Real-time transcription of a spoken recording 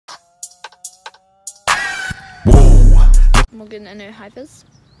Morgan and her hypers.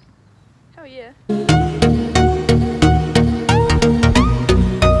 Hell yeah.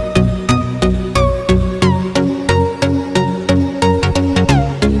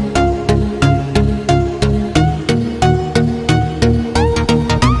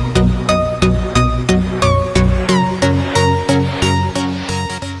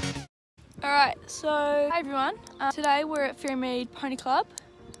 Alright, so hi everyone. Today we're at Ferrymead Pony Club,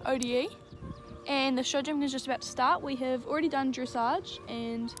 ODE, and the show jumping is just about to start. We have already done dressage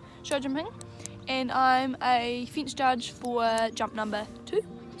and show jumping, and I'm a fence judge for jump number 2.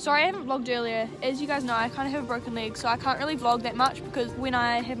 Sorry I haven't vlogged earlier. As you guys know, I kind of have a broken leg, so I can't really vlog that much because when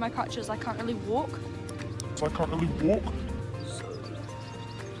I have my crutches I can't really walk. So I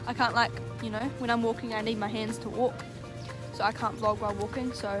can't, like, you know, when I'm walking I need my hands to walk. So I can't vlog while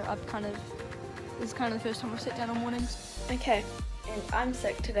walking, so this is kind of the first time I've sat down on mornings. Okay, and I'm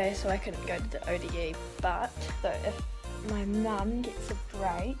sick today so I couldn't go to the ODE, but so if my mum gets a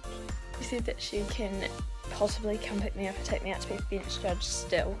break, she said that she can possibly come pick me up and take me out to be a fence judge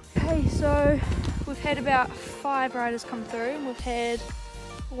still. Okay, so we've had about 5 riders come through and we've had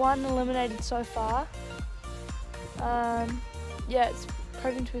 1 eliminated so far. Yeah, it's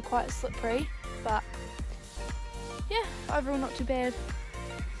proving to be quite slippery, but yeah, overall not too bad.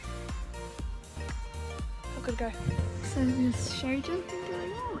 I've got to go. So there's show jumping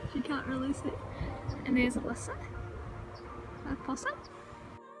going on, which you can't really see. And there's Alyssa, a possum.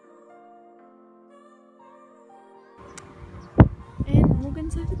 And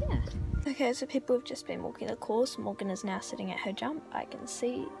Morgan's over there. Okay, so people have just been walking the course. Morgan is now sitting at her jump. I can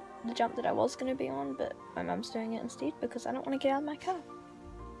see the jump that I was going to be on, but my mum's doing it instead because I don't want to get out of my car.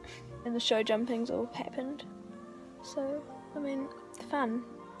 And the show jumping's all happened. So, I mean, fun.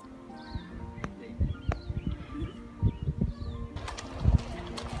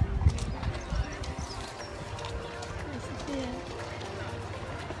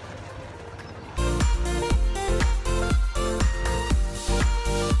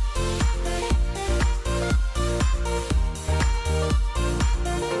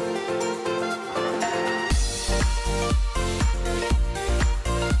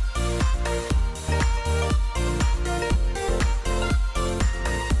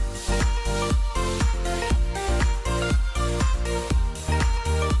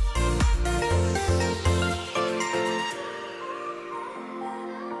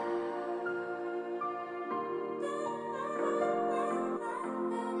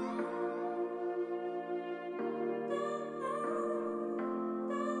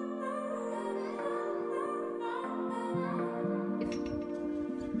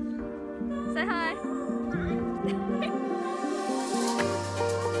 Say hi.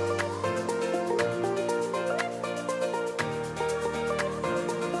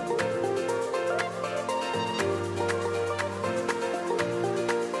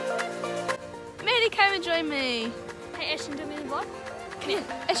 Maddie came and joined me. Hey Ashton, do me the vlog. Come here.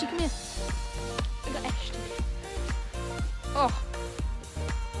 Ashton, come here. I got Ashton. Oh.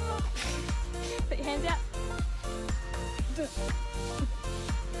 Put your hands out.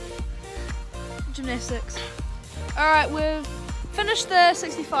 Gymnastics. Alright, we've finished the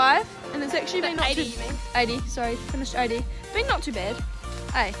 65 and it's actually been not 80, too... you mean? 80, sorry, finished 80. Been not too bad.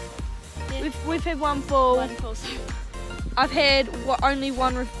 Hey. Yeah. We've had one fall. One fall. I've had only 2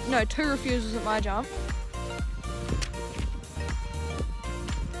 refusals at my jump.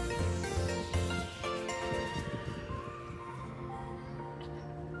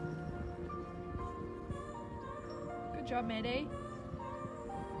 Good job, Maddie.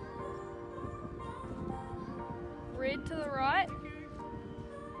 Red to the right.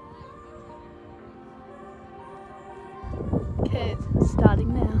 Okay, it's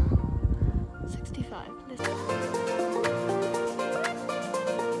starting now. 65. Let's go.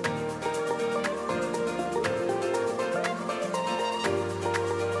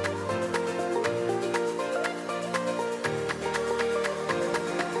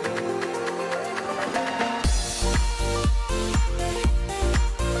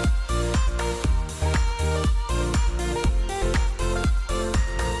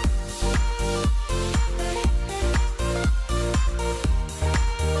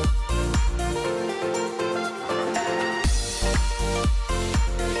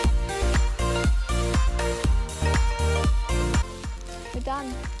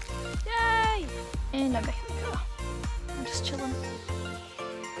 Done. Yay! And I'm back in the car. I'm just chilling.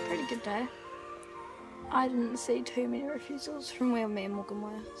 Pretty good day. I didn't see too many refusals from where me and Morgan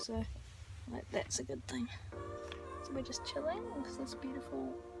were, so like, that's a good thing. So we're just chilling with this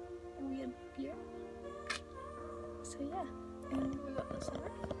beautiful weird view. So yeah, and we got this on the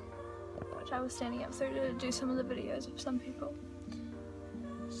roof. which I was standing up through to do some of the videos of some people.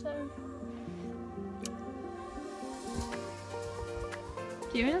 So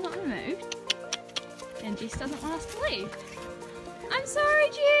Jimmy doesn't want to move, and Jess doesn't want us to leave. I'm sorry,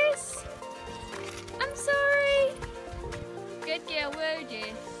 Jess. I'm sorry. Good girl, woo,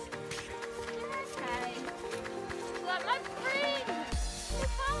 Jess. You're okay. She's like my friend. You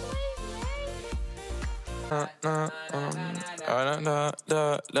can't leave me.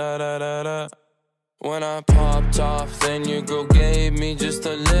 When I popped off, then your girl gave me just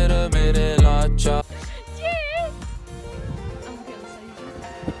a little bit of la chop. Jess!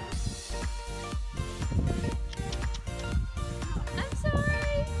 I'm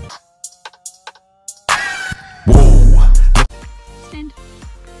sorry. Whoa! Stand.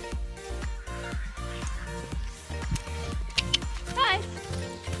 Hi.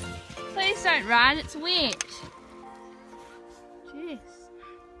 Please don't run, it's wet. Jess.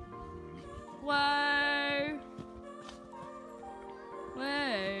 Whoa.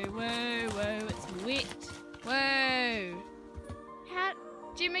 Whoa, whoa, whoa, it's wet. Whoa. How,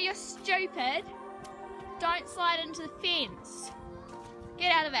 Jimmy, you're stupid. Don't slide into the fence.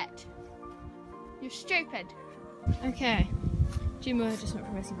 Get out of it. You're stupid. Okay. Jimmy just went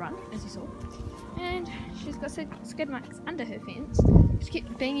for a massive run, as you saw. And she's got skid marks under her fence. She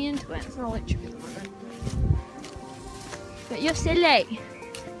kept banging into it. It's not electric at the moment. But you're silly.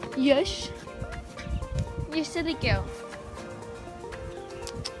 Yes. You silly girl.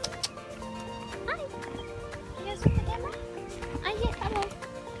 Hi. You guys want the camera? Oh yeah, hello.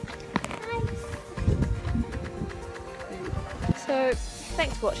 Hi. So,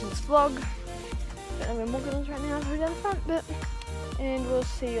 thanks for watching this vlog. Don't know where Morgan is right now, I'll hold down the front bit. And we'll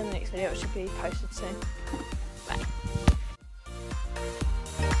see you in the next video, it should be posted soon.